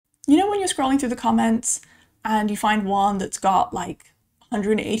You know when you're scrolling through the comments and you find one that's got like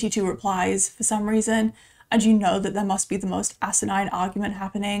 182 replies for some reason, and you know that there must be the most asinine argument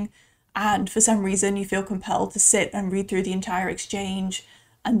happening, and for some reason you feel compelled to sit and read through the entire exchange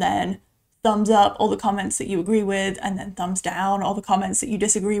and then thumbs up all the comments that you agree with and then thumbs down all the comments that you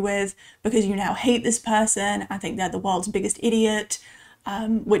disagree with because you now hate this person and think they're the world's biggest idiot,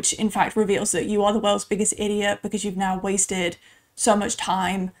 which in fact reveals that you are the world's biggest idiot because you've now wasted so much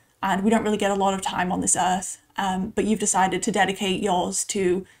time, and we don't really get a lot of time on this earth, but you've decided to dedicate yours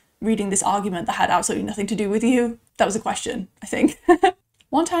to reading this argument that had absolutely nothing to do with you. That was a question, I think.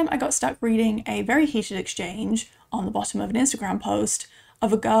 One time I got stuck reading a very heated exchange on the bottom of an Instagram post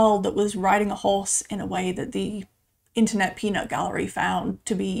of a girl that was riding a horse in a way that the internet peanut gallery found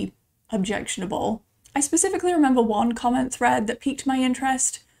to be objectionable. I specifically remember one comment thread that piqued my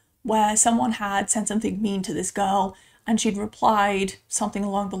interest, where someone had said something mean to this girl and she'd replied something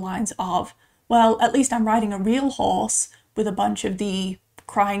along the lines of, well, at least I'm riding a real horse, with a bunch of the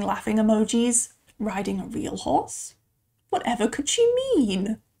crying laughing emojis. Riding a real horse? Whatever could she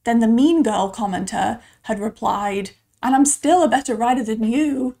mean? Then the mean girl commenter had replied, and I'm still a better rider than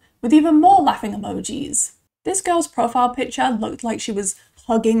you, with even more laughing emojis. This girl's profile picture looked like she was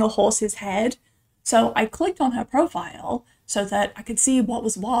hugging a horse's head, so I clicked on her profile so that I could see what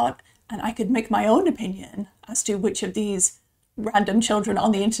was what, and I could make my own opinion as to which of these random children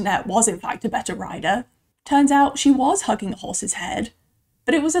on the internet was in fact a better rider. Turns out she was hugging a horse's head,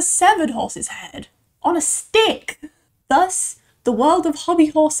 but it was a severed horse's head, on a stick. Thus, the world of hobby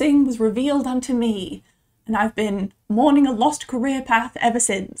horsing was revealed unto me, and I've been mourning a lost career path ever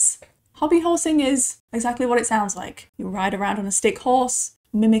since. Hobby horsing is exactly what it sounds like. You ride around on a stick horse,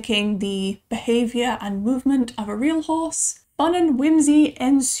 mimicking the behaviour and movement of a real horse. Fun and whimsy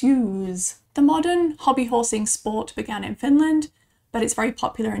ensues. The modern hobby horsing sport began in Finland, but it's very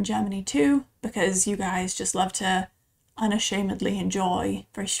popular in Germany too, because you guys just love to unashamedly enjoy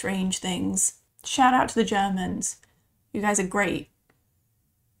very strange things. Shout out to the Germans. You guys are great.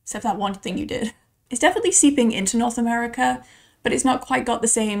 Except that one thing you did. It's definitely seeping into North America, but it's not quite got the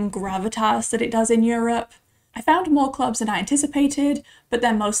same gravitas that it does in Europe. I found more clubs than I anticipated, but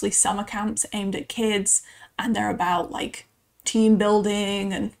they're mostly summer camps aimed at kids, and they're about like team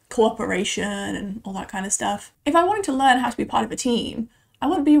building and cooperation and all that kind of stuff. If I wanted to learn how to be part of a team, I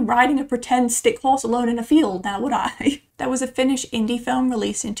wouldn't be riding a pretend stick horse alone in a field now, would I? There was a Finnish indie film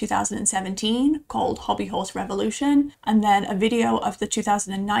released in 2017 called Hobby Horse Revolution, and then a video of the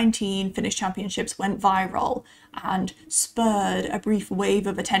 2019 Finnish Championships went viral and spurred a brief wave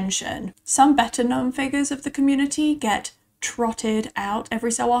of attention. Some better known figures of the community get trotted out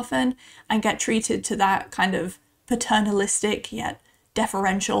every so often and get treated to that kind of paternalistic yet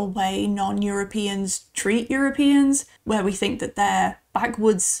deferential way non-Europeans treat Europeans, where we think that they're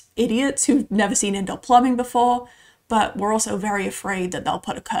backwoods idiots who've never seen indoor plumbing before, but we're also very afraid that they'll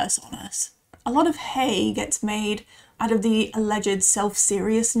put a curse on us. A lot of hay gets made out of the alleged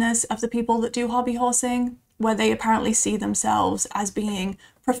self-seriousness of the people that do hobby horsing, where they apparently see themselves as being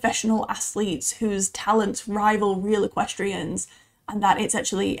professional athletes whose talents rival real equestrians, and that it's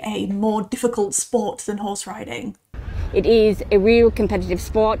actually a more difficult sport than horse riding. It is a real competitive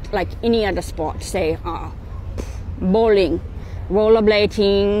sport like any other sport, say bowling,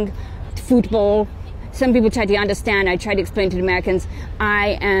 rollerblading, football. Some people try to understand. I try to explain to the Americans,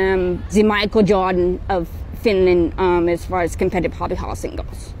 I am the Michael Jordan of Finland as far as competitive hobby horsing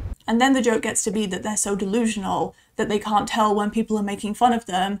goes. And then the joke gets to be that they're so delusional that they can't tell when people are making fun of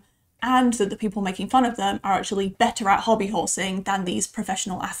them, and that the people making fun of them are actually better at hobby horsing than these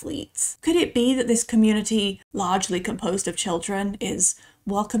professional athletes. Could it be that this community, largely composed of children, is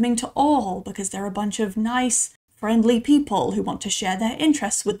welcoming to all because they're a bunch of nice, friendly people who want to share their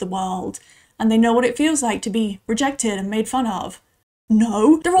interests with the world, and they know what it feels like to be rejected and made fun of?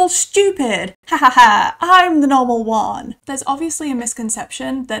 No, they're all stupid! Ha ha ha, I'm the normal one! There's obviously a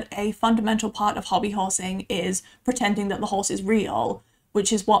misconception that a fundamental part of hobby horsing is pretending that the horse is real,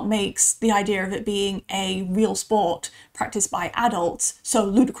 which is what makes the idea of it being a real sport practiced by adults so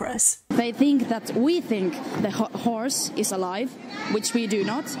ludicrous. They think that we think the horse is alive, which we do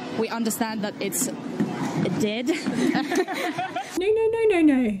not. We understand that it's dead. No.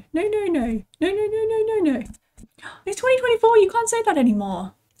 It's 2024, you can't say that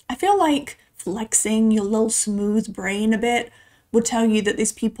anymore. I feel like flexing your little smooth brain a bit would tell you that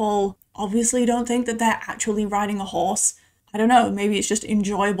these people obviously don't think that they're actually riding a horse. I don't know, maybe it's just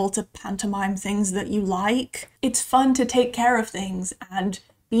enjoyable to pantomime things that you like. It's fun to take care of things and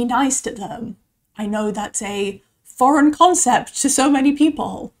be nice to them. I know that's a foreign concept to so many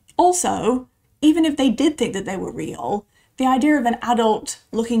people. Also, even if they did think that they were real, The idea of an adult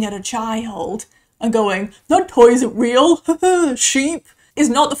looking at a child and going, "That toy isn't real, sheep," is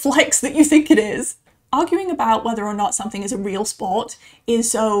not the flex that you think it is. Arguing about whether or not something is a real sport is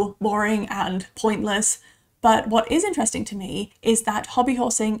so boring and pointless, but what is interesting to me is that hobby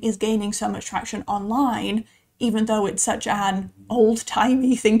horsing is gaining so much traction online, even though it's such an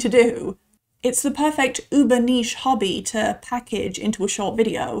old-timey thing to do. It's the perfect uber niche hobby to package into a short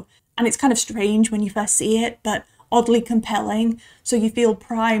video, and it's kind of strange when you first see it, but oddly compelling, so you feel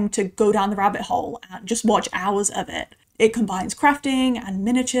primed to go down the rabbit hole and just watch hours of it. It combines crafting and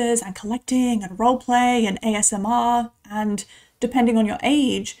miniatures and collecting and roleplay and ASMR, and depending on your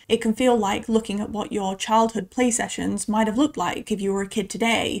age, it can feel like looking at what your childhood play sessions might have looked like if you were a kid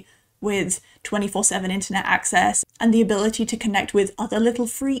today, with 24/7 internet access and the ability to connect with other little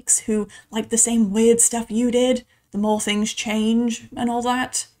freaks who like the same weird stuff you did, the more things change and all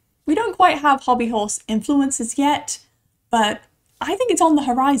that. We don't quite have hobby horse influencers yet, but I think it's on the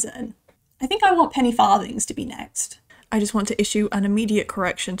horizon. I think I want penny farthings to be next. I just want to issue an immediate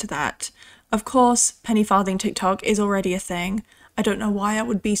correction to that. Of course, penny farthing TikTok is already a thing. I don't know why I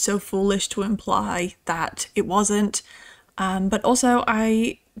would be so foolish to imply that it wasn't. But also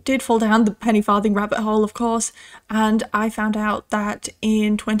I did fall down the penny farthing rabbit hole, of course, and I found out that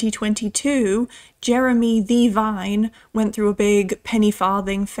in 2022, Jeremy the Vine went through a big penny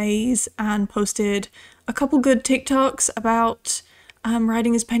farthing phase and posted a couple good TikToks about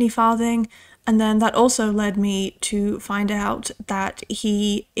riding his penny farthing. And then that also led me to find out that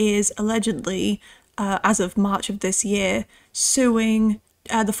he is allegedly, as of March of this year, suing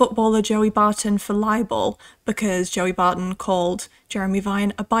the footballer Joey Barton for libel because Joey Barton called Jeremy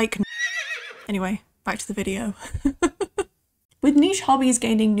Vine a bike. Anyway, back to the video. With niche hobbies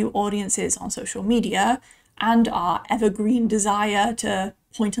gaining new audiences on social media and our evergreen desire to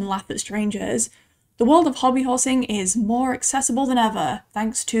point and laugh at strangers, the world of hobby horsing is more accessible than ever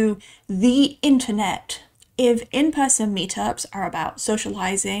thanks to the internet. If in-person meetups are about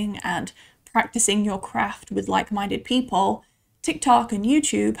socializing and practicing your craft with like-minded people, TikTok and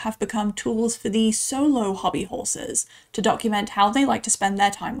YouTube have become tools for the solo hobby horsers to document how they like to spend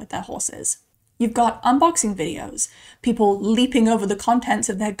their time with their horses. You've got unboxing videos, people leaping over the contents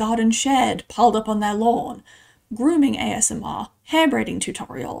of their garden shed piled up on their lawn, grooming ASMR, hair braiding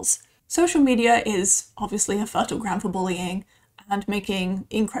tutorials. Social media is obviously a fertile ground for bullying and making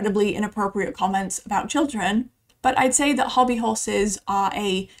incredibly inappropriate comments about children, but I'd say that hobby horses are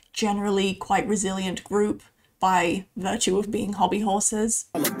a generally quite resilient group by virtue of being hobby horses.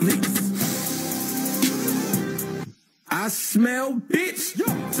 I smell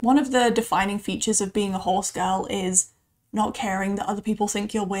bitch. One of the defining features of being a horse girl is not caring that other people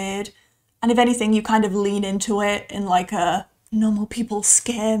think you're weird, and if anything you kind of lean into it in like a normal people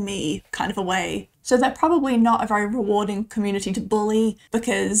scare me kind of a way. So they're probably not a very rewarding community to bully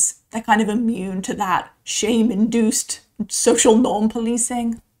because they're kind of immune to that shame-induced social norm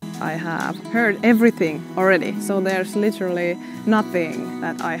policing. I have heard everything already, so there's literally nothing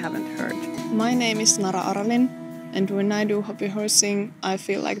that I haven't heard. My name is Nara Aralin, and when I do hobby horsing, I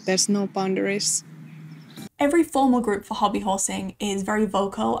feel like there's no boundaries. Every formal group for hobby horsing is very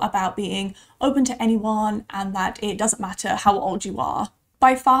vocal about being open to anyone and that it doesn't matter how old you are.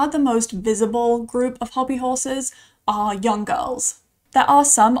 By far the most visible group of hobby horses are young girls. There are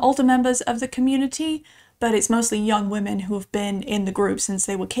some older members of the community, but it's mostly young women who have been in the group since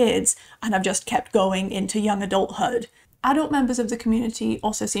they were kids and have just kept going into young adulthood. Adult members of the community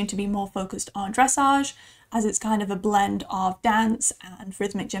also seem to be more focused on dressage, as it's kind of a blend of dance and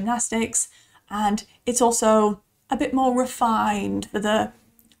rhythmic gymnastics, and it's also a bit more refined for the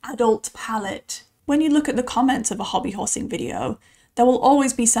adult palate. When you look at the comments of a hobby horsing video, there will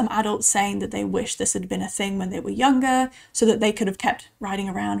always be some adults saying that they wish this had been a thing when they were younger, so that they could have kept riding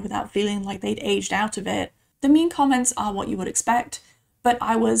around without feeling like they'd aged out of it. The mean comments are what you would expect, but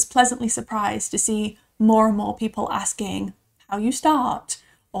I was pleasantly surprised to see more and more people asking how you start,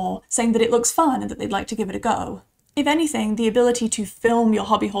 or saying that it looks fun and that they'd like to give it a go. If anything, the ability to film your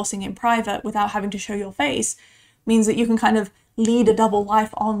hobby horsing in private without having to show your face means that you can kind of lead a double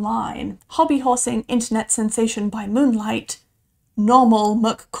life online. Hobby horsing internet sensation by moonlight, normal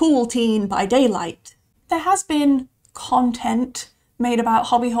McCool teen by daylight. There has been content made about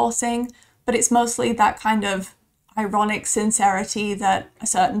hobby horsing, but it's mostly that kind of ironic sincerity that a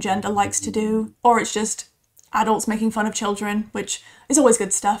certain gender likes to do, or it's just adults making fun of children, which is always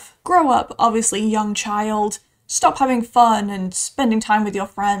good stuff. Grow up, obviously, young child. Stop having fun and spending time with your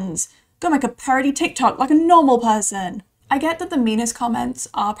friends. Go make a parody TikTok like a normal person. I get that the meanest comments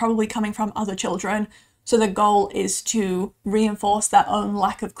are probably coming from other children, so the goal is to reinforce their own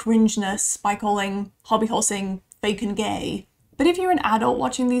lack of cringeness by calling hobby horsing fake and gay. But if you're an adult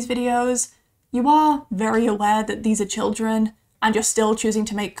watching these videos, you are very aware that these are children and you're still choosing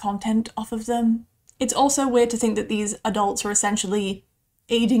to make content off of them. It's also weird to think that these adults are essentially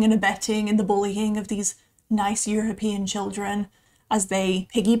aiding and abetting in the bullying of these nice European children as they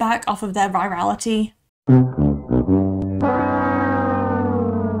piggyback off of their virality.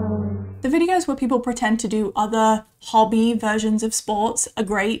 The videos where people pretend to do other hobby versions of sports are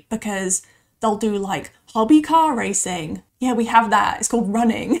great because they'll do like hobby car racing. Yeah, we have that. It's called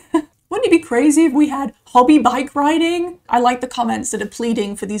running. Wouldn't it be crazy if we had hobby bike riding? I like the comments that are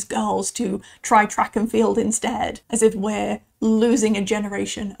pleading for these girls to try track and field instead, as if we're losing a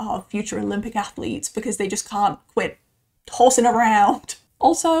generation of future Olympic athletes because they just can't quit horsing around.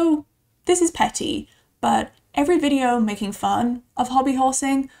 Also, this is petty, but every video making fun of hobby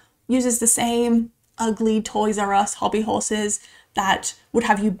horsing uses the same ugly Toys R Us hobby horses that would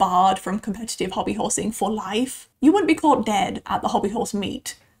have you barred from competitive hobby horsing for life. You wouldn't be caught dead at the hobby horse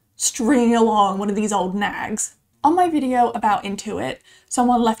meet, stringing along one of these old nags. On my video about Intuit,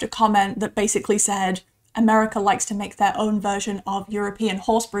 someone left a comment that basically said, America likes to make their own version of European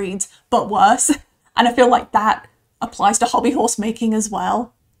horse breeds, but worse. And I feel like that applies to hobby horse making as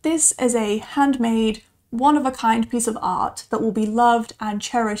well. This is a handmade, one-of-a-kind piece of art that will be loved and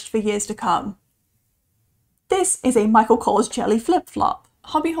cherished for years to come. This is a Michael Kors jelly flip-flop.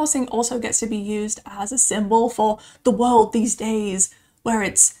 Hobby horsing also gets to be used as a symbol for the world these days, where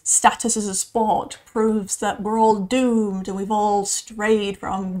its status as a sport proves that we're all doomed and we've all strayed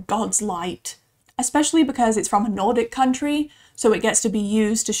from God's light. Especially because it's from a Nordic country, so it gets to be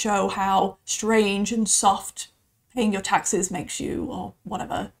used to show how strange and soft paying your taxes makes you, or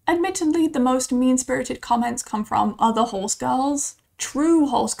whatever. Admittedly, the most mean-spirited comments come from other horse girls. True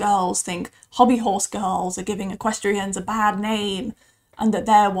horse girls think hobby horse girls are giving equestrians a bad name, and that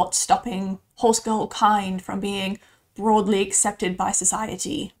they're what's stopping horse girl kind from being broadly accepted by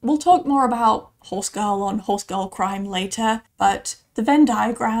society. We'll talk more about horse girl on horse girl crime later, but the Venn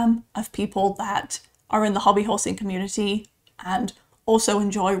diagram of people that are in the hobby horsing community and also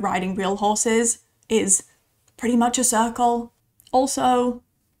enjoy riding real horses is pretty much a circle. Also,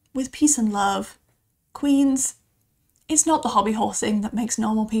 with peace and love, queens, it's not the hobby horsing that makes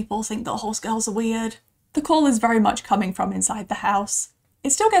normal people think that horse girls are weird. The call is very much coming from inside the house.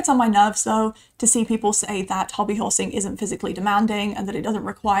 It still gets on my nerves though to see people say that hobby horsing isn't physically demanding and that it doesn't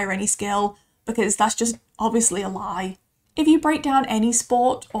require any skill, because that's just obviously a lie. If you break down any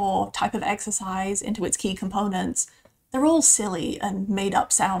sport or type of exercise into its key components, they're all silly and made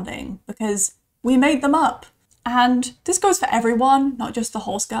up sounding because we made them up. And this goes for everyone, not just the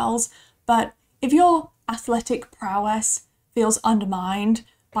horse girls, but if your athletic prowess feels undermined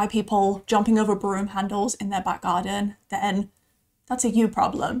by people jumping over broom handles in their back garden, then that's a you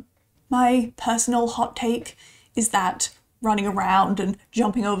problem. My personal hot take is that running around and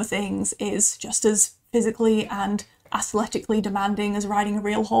jumping over things is just as physically and athletically demanding as riding a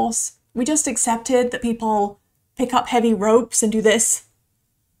real horse. We just accepted that people pick up heavy ropes and do this,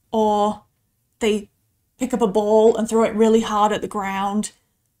 or they pick up a ball and throw it really hard at the ground,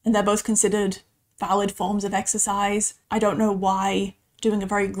 and they're both considered valid forms of exercise. I don't know why doing a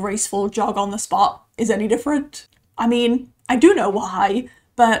very graceful jog on the spot is any different. I mean, I do know why,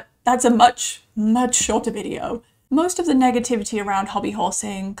 but that's a much, much shorter video. Most of the negativity around hobby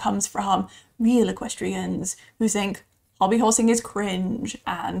horsing comes from real equestrians who think hobby horsing is cringe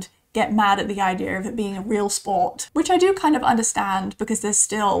and get mad at the idea of it being a real sport, which I do kind of understand because there's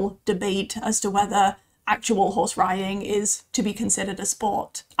still debate as to whether actual horse riding is to be considered a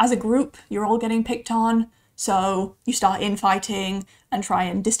sport. As a group, you're all getting picked on, so you start infighting and try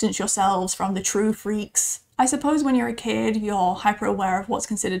and distance yourselves from the true freaks. I suppose when you're a kid, you're hyper aware of what's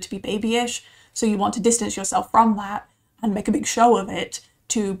considered to be babyish, so you want to distance yourself from that and make a big show of it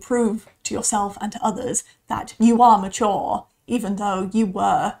to prove to yourself and to others that you are mature, even though you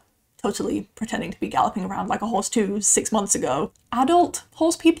were totally pretending to be galloping around like a horse too 6 months ago. Adult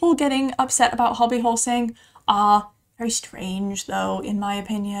horse people getting upset about hobby horsing are very strange though, in my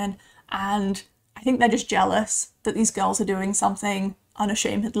opinion, and I think they're just jealous that these girls are doing something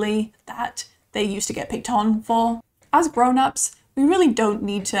unashamedly that they used to get picked on for. As grown-ups, we really don't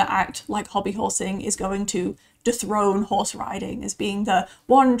need to act like hobby horsing is going to dethrone horse riding as being the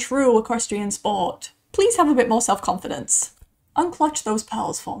one true equestrian sport. Please have a bit more self-confidence. Unclutch those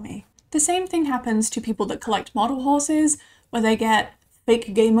pearls for me. The same thing happens to people that collect model horses, where they get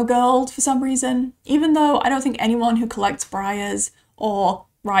fake gamer girled for some reason. Even though I don't think anyone who collects Breyers or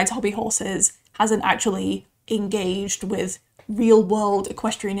rides hobby horses hasn't actually engaged with real-world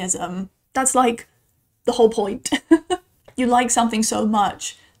equestrianism. That's like the whole point. You like something so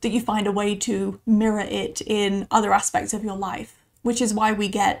much that you find a way to mirror it in other aspects of your life, which is why we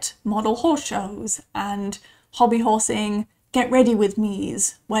get model horse shows and hobby horsing get ready with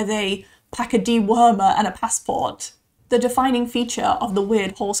me's, where they pack a dewormer and a passport. The defining feature of the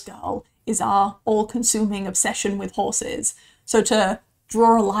weird horse girl is our all-consuming obsession with horses. So to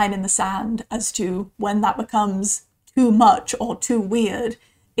draw a line in the sand as to when that becomes too much or too weird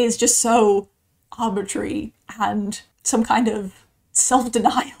is just so arbitrary and some kind of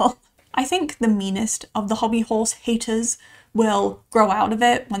self-denial. I think the meanest of the hobby horse haters will grow out of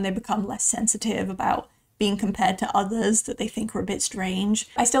it when they become less sensitive about being compared to others that they think are a bit strange.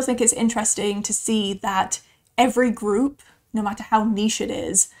 I still think it's interesting to see that every group, no matter how niche it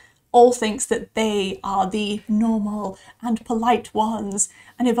is, all thinks that they are the normal and polite ones,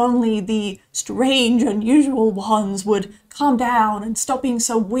 and if only the strange, unusual ones would calm down and stop being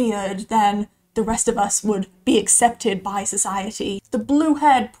so weird, then the rest of us would be accepted by society. The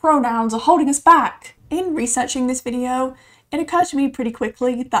blue-haired pronouns are holding us back. In researching this video, it occurred to me pretty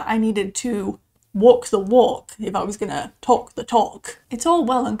quickly that I needed to walk the walk if I was gonna talk the talk. It's all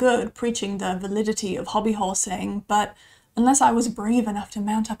well and good preaching the validity of hobby horsing, but unless I was brave enough to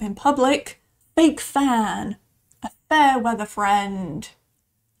mount up in public, fake fan, a fair weather friend,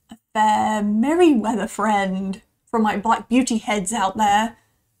 a fair merry weather friend, from my Black Beauty heads out there,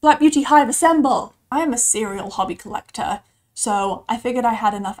 Black Beauty Hive assemble! I am a serial hobby collector, so I figured I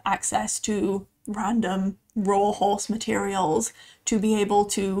had enough access to random raw horse materials to be able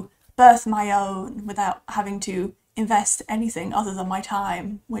to birth my own without having to invest anything other than my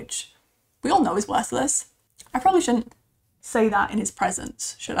time, which we all know is worthless. I probably shouldn't say that in his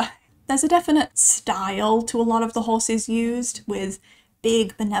presence, should I? There's a definite style to a lot of the horses used, with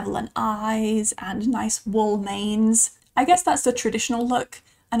big benevolent eyes and nice wool manes. I guess that's the traditional look,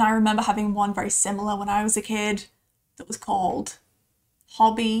 and I remember having one very similar when I was a kid that was called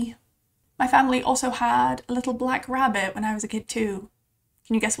Hobby. My family also had a little black rabbit when I was a kid too.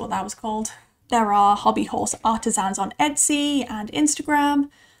 Can you guess what that was called? There are hobby horse artisans on Etsy and Instagram,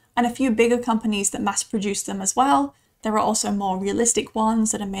 and a few bigger companies that mass produce them as well. There are also more realistic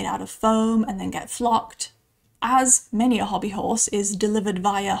ones that are made out of foam and then get flocked. As many a hobby horse is delivered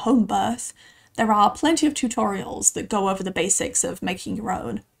via home birth, there are plenty of tutorials that go over the basics of making your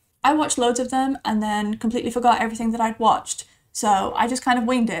own. I watched loads of them and then completely forgot everything that I'd watched, so I just kind of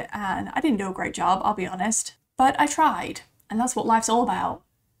winged it, and I didn't do a great job, I'll be honest. But I tried, and that's what life's all about.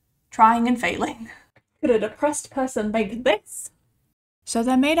 Trying and failing. Could a depressed person make this? So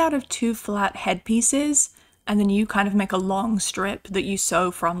they're made out of two flat headpieces, and then you kind of make a long strip that you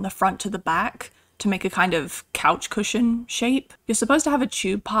sew from the front to the back to make a kind of couch cushion shape. You're supposed to have a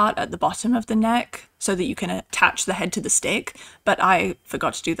tube part at the bottom of the neck so that you can attach the head to the stick, but I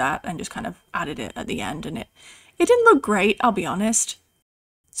forgot to do that and just kind of added it at the end, and it didn't look great, I'll be honest.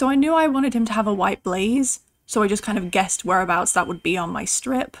 So I knew I wanted him to have a white blaze, so I just kind of guessed whereabouts that would be on my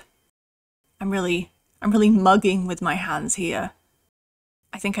strip. I'm really mugging with my hands here.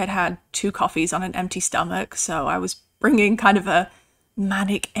 I think I'd had 2 coffees on an empty stomach, so I was bringing kind of a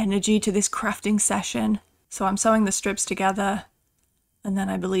manic energy to this crafting session. So I'm sewing the strips together, and then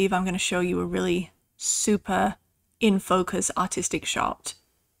I believe I'm going to show you a really super in-focus artistic shot.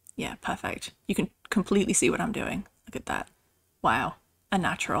 Yeah, perfect. You can completely see what I'm doing. Look at that. Wow, a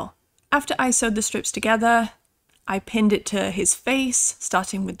natural. After I sewed the strips together, I pinned it to his face,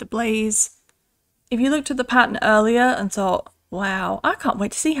 starting with the blaze. If you looked at the pattern earlier and thought, wow, I can't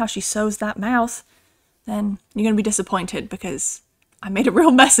wait to see how she sews that mouth, then you're going to be disappointed because I made a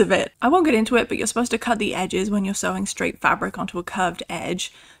real mess of it. I won't get into it, but you're supposed to cut the edges when you're sewing straight fabric onto a curved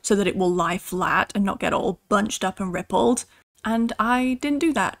edge so that it will lie flat and not get all bunched up and rippled. And I didn't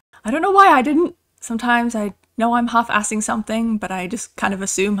do that. I don't know why I didn't. Sometimes I know I'm half-assing something, but I just kind of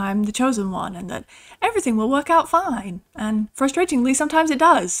assume I'm the chosen one and that everything will work out fine. And frustratingly, sometimes it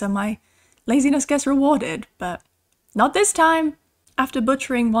does, so my laziness gets rewarded, but not this time. After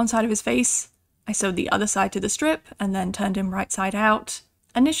butchering one side of his face, I sewed the other side to the strip and then turned him right side out.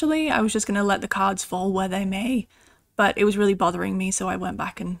 Initially, I was just going to let the cards fall where they may, but it was really bothering me, so I went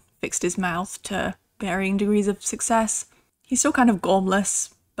back and fixed his mouth to varying degrees of success. He's still kind of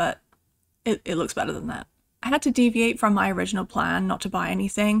gormless, but it looks better than that. I had to deviate from my original plan not to buy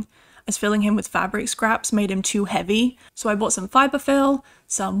anything, as filling him with fabric scraps made him too heavy, so I bought some fiber fill,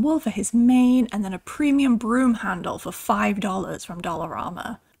 some wool for his mane, and then a premium broom handle for $5 from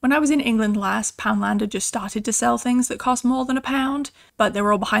Dollarama. When I was in England last, Poundland had just started to sell things that cost more than £1, but they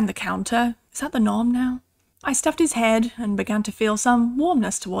were all behind the counter. Is that the norm now? I stuffed his head and began to feel some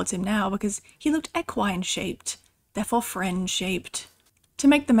warmness towards him now because he looked equine-shaped, therefore friend-shaped. To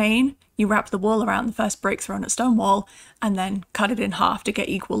make the mane, you wrap the wool around the first brick thrown at Stonewall and then cut it in half to get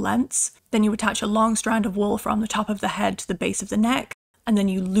equal lengths. Then you attach a long strand of wool from the top of the head to the base of the neck, and then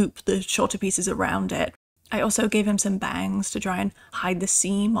you loop the shorter pieces around it. I also gave him some bangs to try and hide the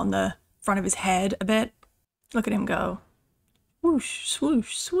seam on the front of his head a bit. Look at him go. Swoosh,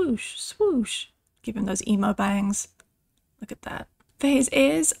 swoosh, swoosh, swoosh. Give him those emo bangs. Look at that. For his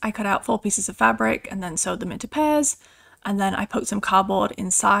ears, I cut out 4 pieces of fabric and then sewed them into pairs, and then I poked some cardboard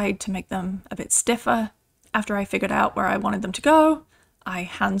inside to make them a bit stiffer. After I figured out where I wanted them to go, I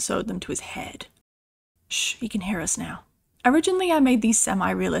hand sewed them to his head. Shh, he can hear us now. Originally I made these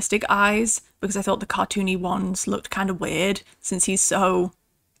semi-realistic eyes because I thought the cartoony ones looked kind of weird since he's so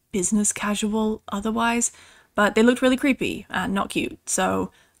business casual otherwise, but they looked really creepy and not cute,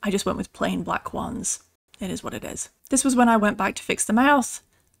 so I just went with plain black ones. It is what it is. This was when I went back to fix the mouth.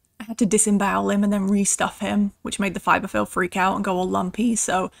 I had to disembowel him and then restuff him, which made the fiberfill freak out and go all lumpy,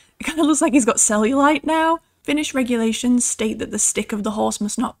 so it kind of looks like he's got cellulite now. Finnish regulations state that the stick of the horse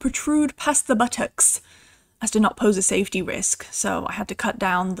must not protrude past the buttocks, as to not pose a safety risk, so I had to cut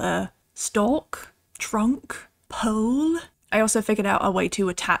down the stalk, trunk, pole. I also figured out a way to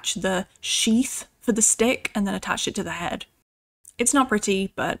attach the sheath for the stick and then attach it to the head. It's not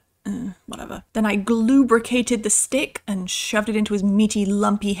pretty, but whatever. Then I lubricated the stick and shoved it into his meaty,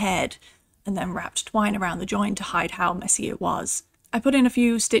 lumpy head, and then wrapped twine around the joint to hide how messy it was. I put in a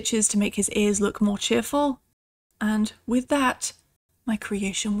few stitches to make his ears look more cheerful, and with that, my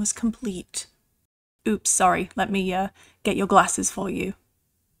creation was complete. Oops, sorry, let me get your glasses for you.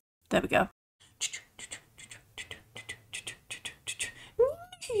 There we go.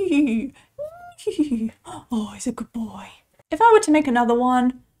 Oh, he's a good boy. If I were to make another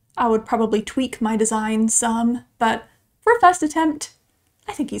one, I would probably tweak my design some, but for a first attempt,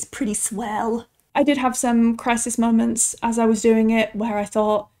 I think he's pretty swell. I did have some crisis moments as I was doing it where I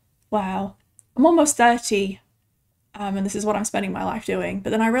thought, wow, I'm almost 30, and this is what I'm spending my life doing.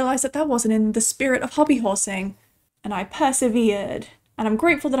 But then I realised that that wasn't in the spirit of hobby horsing, and I persevered, and I'm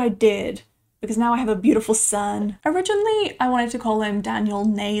grateful that I did, because now I have a beautiful son. Originally, I wanted to call him Daniel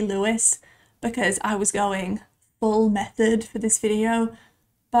Nay Lewis, because I was going full method for this video,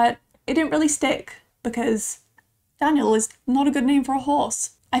 but it didn't really stick, because Daniel is not a good name for a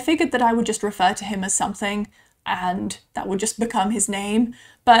horse. I figured that I would just refer to him as something, and that would just become his name,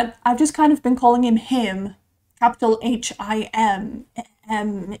 but I've just kind of been calling him him. Capital H-I-M.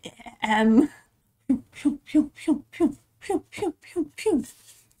 M.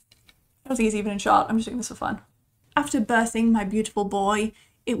 That was easy even in short. I'm just doing this for fun. After birthing my beautiful boy,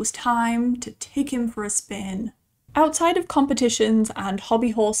 it was time to take him for a spin. Outside of competitions and hobby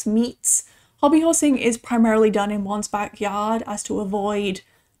horse meets, hobby horsing is primarily done in one's backyard as to avoid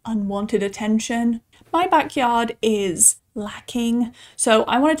unwanted attention. My backyard is lacking, so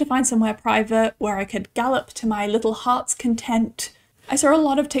I wanted to find somewhere private where I could gallop to my little heart's content. I saw a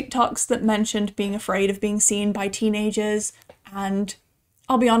lot of TikToks that mentioned being afraid of being seen by teenagers, and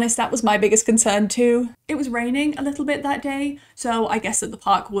I'll be honest, that was my biggest concern too. It was raining a little bit that day, so I guess that the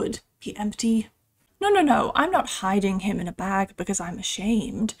park would be empty. No, I'm not hiding him in a bag because I'm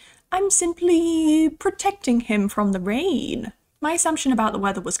ashamed. I'm simply protecting him from the rain. My assumption about the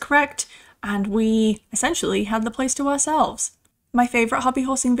weather was correct, and we essentially had the place to ourselves. My favourite hobby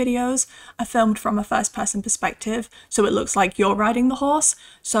horsing videos are filmed from a first-person perspective, so it looks like you're riding the horse,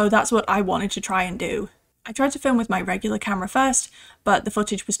 so that's what I wanted to try and do. I tried to film with my regular camera first, but the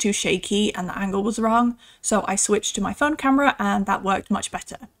footage was too shaky and the angle was wrong, so I switched to my phone camera and that worked much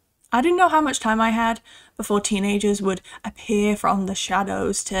better. I didn't know how much time I had before teenagers would appear from the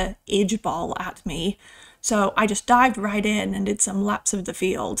shadows to edgeball at me, so I just dived right in and did some laps of the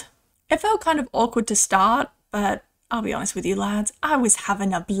field. It felt kind of awkward to start, but I'll be honest with you lads, I was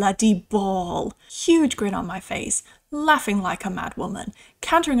having a bloody ball. Huge grin on my face, laughing like a mad woman,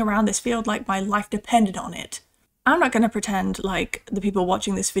 cantering around this field like my life depended on it. I'm not going to pretend like the people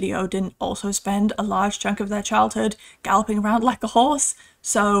watching this video didn't also spend a large chunk of their childhood galloping around like a horse,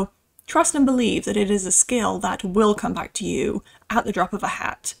 so trust and believe that it is a skill that will come back to you at the drop of a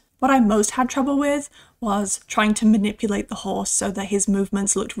hat. What I most had trouble with was trying to manipulate the horse so that his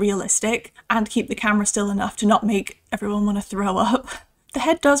movements looked realistic and keep the camera still enough to not make everyone want to throw up. The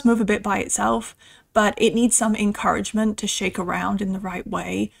head does move a bit by itself, but it needs some encouragement to shake around in the right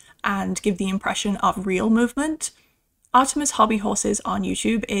way and give the impression of real movement. Artemis Hobby Horses on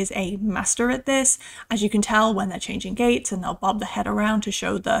YouTube is a master at this, as you can tell when they're changing gaits and they'll bob the head around to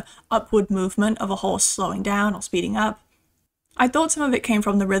show the upward movement of a horse slowing down or speeding up. I thought some of it came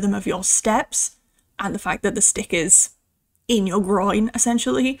from the rhythm of your steps and the fact that the stick is in your groin,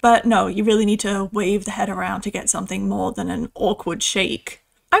 essentially. But no, you really need to wave the head around to get something more than an awkward shake.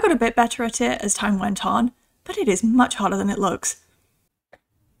 I got a bit better at it as time went on, but it is much harder than it looks.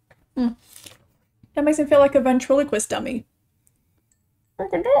 That makes me feel like a ventriloquist dummy. I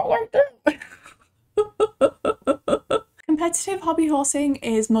can do it like that. Competitive hobby horsing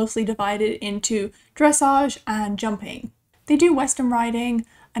is mostly divided into dressage and jumping. They do Western riding,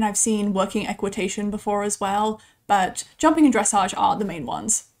 and I've seen working equitation before as well, but jumping and dressage are the main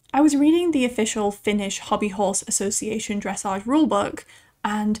ones. I was reading the official Finnish Hobby Horse Association dressage rulebook,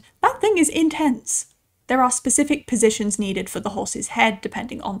 and that thing is intense. There are specific positions needed for the horse's head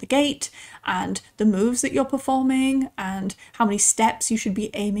depending on the gait, and the moves that you're performing, and how many steps you should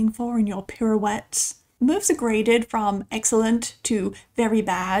be aiming for in your pirouettes. Moves are graded from excellent to very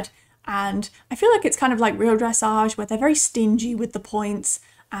bad, and I feel like it's kind of like real dressage where they're very stingy with the points,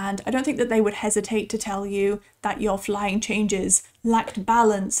 and I don't think that they would hesitate to tell you that your flying changes lacked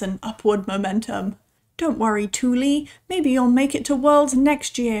balance and upward momentum. Don't worry, Thule, maybe you'll make it to Worlds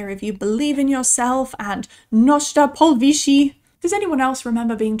next year if you believe in yourself and nosta polvishi. Does anyone else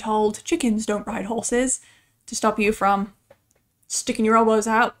remember being told chickens don't ride horses to stop you from sticking your elbows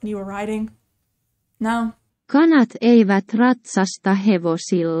out when you were riding? No? Kanat eivät ratsasta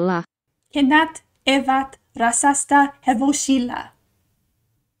hevosilla. Kanat eivät ratsasta hevosilla.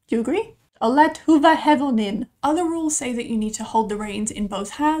 Do you agree? Olet hyvä hevonen. Other rules say that you need to hold the reins in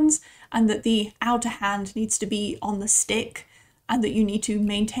both hands, and that the outer hand needs to be on the stick, and that you need to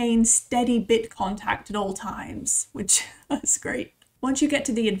maintain steady bit contact at all times, which is great. Once you get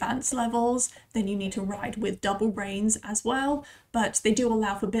to the advanced levels, then you need to ride with double reins as well, but they do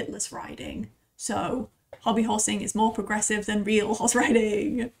allow for bitless riding. So hobby horsing is more progressive than real horse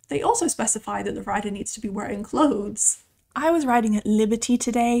riding. They also specify that the rider needs to be wearing clothes. I was riding at Liberty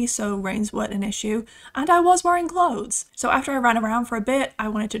today, so reins weren't an issue, and I was wearing clothes. So after I ran around for a bit, I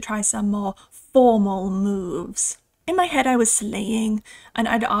wanted to try some more formal moves. In my head I was slaying, and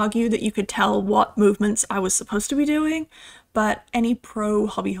I'd argue that you could tell what movements I was supposed to be doing, but any pro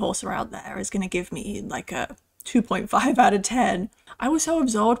hobby horser out there is going to give me like a 2.5 out of 10. I was so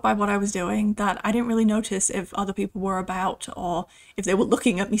absorbed by what I was doing that I didn't really notice if other people were about or if they were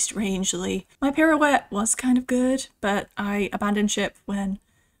looking at me strangely. My pirouette was kind of good, but I abandoned ship when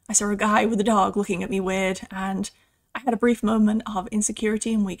I saw a guy with a dog looking at me weird, and I had a brief moment of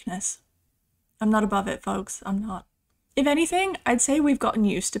insecurity and weakness. I'm not above it, folks. I'm not. If anything, I'd say we've gotten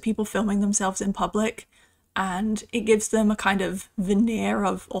used to people filming themselves in public, and it gives them a kind of veneer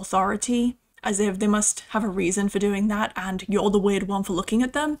of authority, as if they must have a reason for doing that and you're the weird one for looking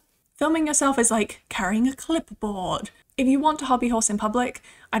at them. Filming yourself is like carrying a clipboard. If you want to hobby horse in public,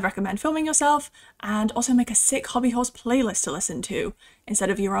 I'd recommend filming yourself, and also make a sick hobby horse playlist to listen to, instead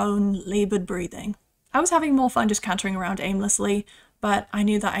of your own laboured breathing. I was having more fun just cantering around aimlessly, but I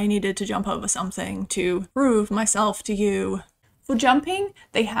knew that I needed to jump over something to prove myself to you. For jumping,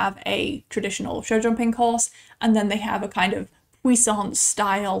 they have a traditional show jumping course, and then they have a kind of puissance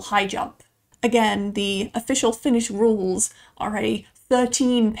style high jump. Again, the official Finnish rules are a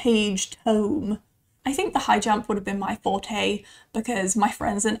 13-page tome. I think the high jump would have been my forte because my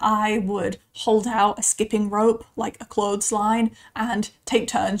friends and I would hold out a skipping rope like a clothesline and take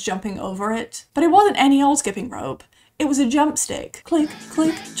turns jumping over it. But it wasn't any old skipping rope. It was a jump stick. Click,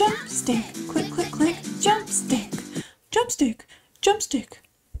 click, jump stick. Click, click, click, jump stick. Jump stick, jump stick.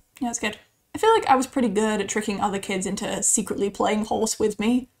 Yeah, it's good. I feel like I was pretty good at tricking other kids into secretly playing horse with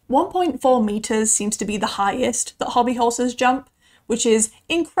me. 1.4 meters seems to be the highest that hobby horses jump, which is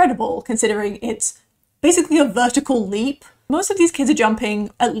incredible considering it's basically a vertical leap. Most of these kids are jumping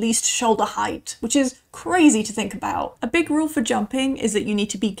at least shoulder height, which is crazy to think about. A big rule for jumping is that you need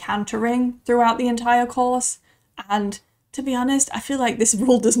to be cantering throughout the entire course, and to be honest, I feel like this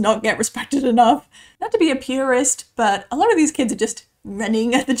rule does not get respected enough. Not to be a purist, but a lot of these kids are just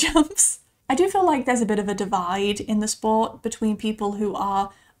running at the jumps. I do feel like there's a bit of a divide in the sport between people who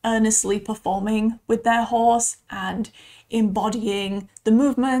are earnestly performing with their horse and embodying the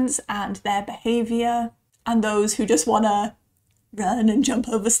movements and their behavior, and those who just want to run and jump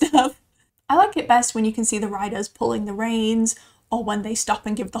over stuff. I like it best when you can see the riders pulling the reins, or when they stop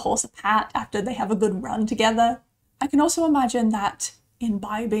and give the horse a pat after they have a good run together. I can also imagine that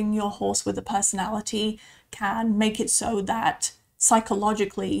imbibing your horse with a personality can make it so that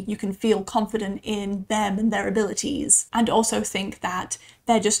psychologically you can feel confident in them and their abilities, and also think that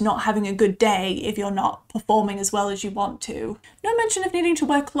they're just not having a good day if you're not performing as well as you want to. No mention of needing to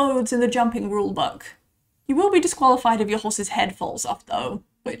wear clothes in the jumping rule book. You will be disqualified if your horse's head falls off though,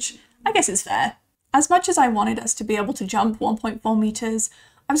 which I guess is fair. As much as I wanted us to be able to jump 1.4 meters,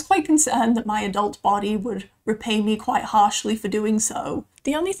 I was quite concerned that my adult body would repay me quite harshly for doing so.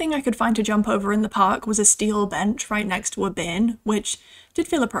 The only thing I could find to jump over in the park was a steel bench right next to a bin, which did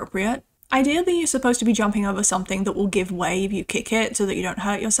feel appropriate. Ideally, you're supposed to be jumping over something that will give way if you kick it so that you don't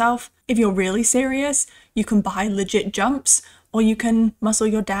hurt yourself. If you're really serious, you can buy legit jumps, or you can muscle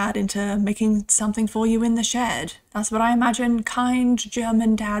your dad into making something for you in the shed. That's what I imagine kind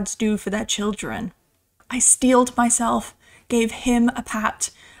German dads do for their children. I steeled myself, gave him a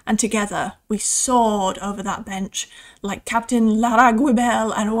pat, and together we soared over that bench like Captain Lara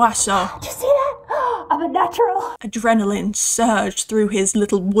Guibel and Wasso. Did you see that? I'm a natural! Adrenaline surged through his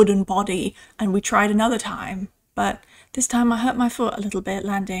little wooden body, and we tried another time. But this time I hurt my foot a little bit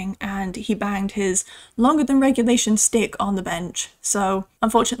landing, and he banged his longer than regulation stick on the bench. So,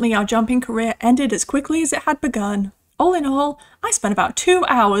 unfortunately, our jumping career ended as quickly as it had begun. All in all, I spent about 2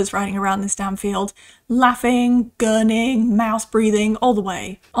 hours riding around this damn field, laughing, gurning, mouse breathing, all the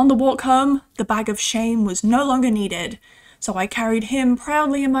way. On the walk home, the bag of shame was no longer needed, so I carried him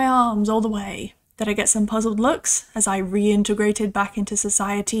proudly in my arms all the way. Did I get some puzzled looks as I reintegrated back into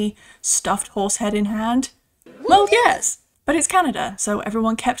society, stuffed horsehead in hand? Well, yes, but it's Canada, so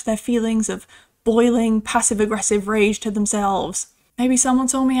everyone kept their feelings of boiling, passive-aggressive rage to themselves. Maybe someone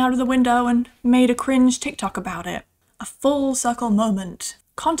saw me out of the window and made a cringe TikTok about it. A full circle moment.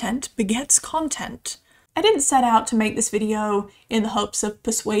 Content begets content. I didn't set out to make this video in the hopes of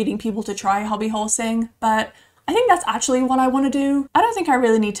persuading people to try hobby horsing, but I think that's actually what I want to do. I don't think I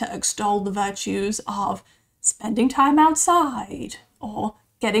really need to extol the virtues of spending time outside or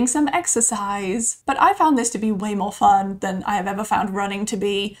getting some exercise, but I found this to be way more fun than I have ever found running to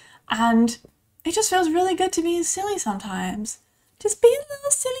be, and it just feels really good to be silly sometimes. Just be a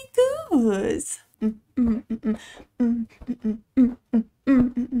little silly goose. Ooh,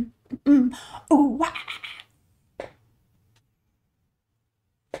 wah.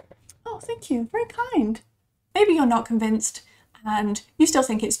 Oh, thank you. Very kind. Maybe you're not convinced and you still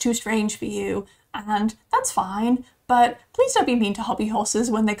think it's too strange for you, and that's fine, but please don't be mean to hobby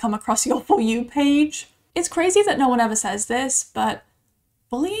horses when they come across your For You page. It's crazy that no one ever says this, but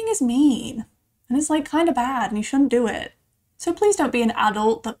bullying is mean, and it's like kind of bad and you shouldn't do it. So please don't be an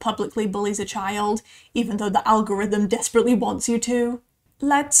adult that publicly bullies a child, even though the algorithm desperately wants you to.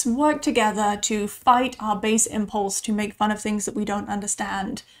 Let's work together to fight our base impulse to make fun of things that we don't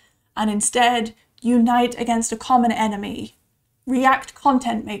understand, and instead unite against a common enemy. React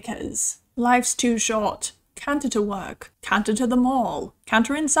content makers. Life's too short. Canter to work. Canter to the mall.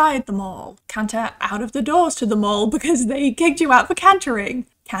 Canter inside the mall. Canter out of the doors to the mall because they kicked you out for cantering.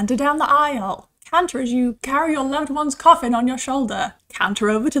 Canter down the aisle. Canter as you carry your loved one's coffin on your shoulder. Canter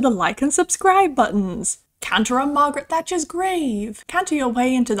over to the like and subscribe buttons. Canter on Margaret Thatcher's grave. Canter your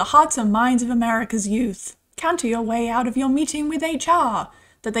way into the hearts and minds of America's youth. Canter your way out of your meeting with HR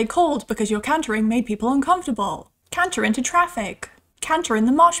that they called because your cantering made people uncomfortable. Canter into traffic. Canter in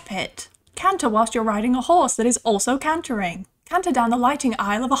the mosh pit. Canter whilst you're riding a horse that is also cantering. Canter down the lighting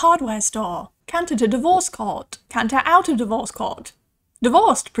aisle of a hardware store. Canter to divorce court. Canter out of divorce court.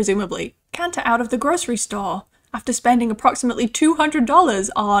 Divorced, presumably. Canter out of the grocery store after spending approximately $200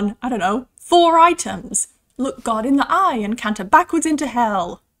 on, I don't know, 4 items. Look God in the eye and canter backwards into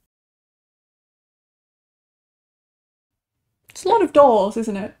hell. It's a lot of doors,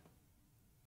 isn't it?